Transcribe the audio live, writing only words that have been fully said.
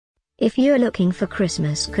If you're looking for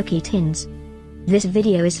Christmas cookie tins, this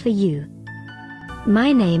video is for you.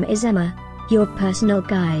 My name is Emma, your personal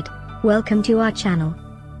guide. Welcome to our channel.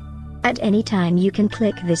 At any time you can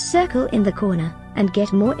click this circle in the corner, and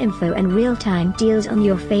get more info and real-time deals on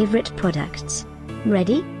your favorite products.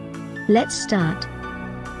 Ready? Let's start.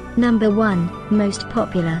 Number 1, Most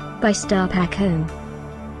Popular, by StarPack Home.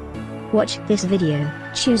 Watch this video,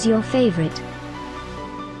 choose your favorite.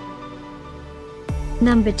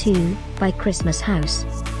 Number 2, by Christmas House.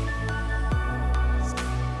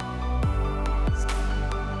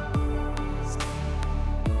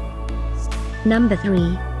 Number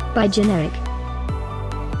 3, by Generic.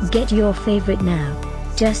 Get your favorite now.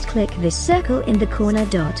 Just click this circle in the corner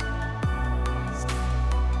dot.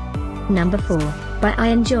 Number 4, by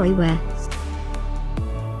iEnjoyware.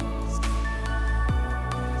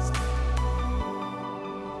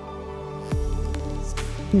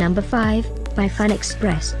 Number 5, by Fun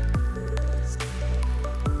Express.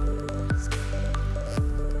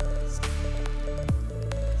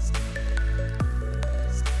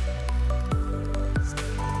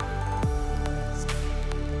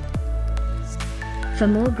 For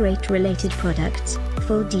more great related products,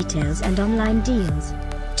 full details and online deals,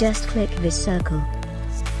 just click this circle.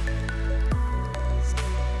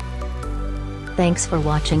 Thanks for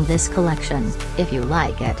watching this collection. If you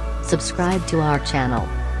like it, subscribe to our channel.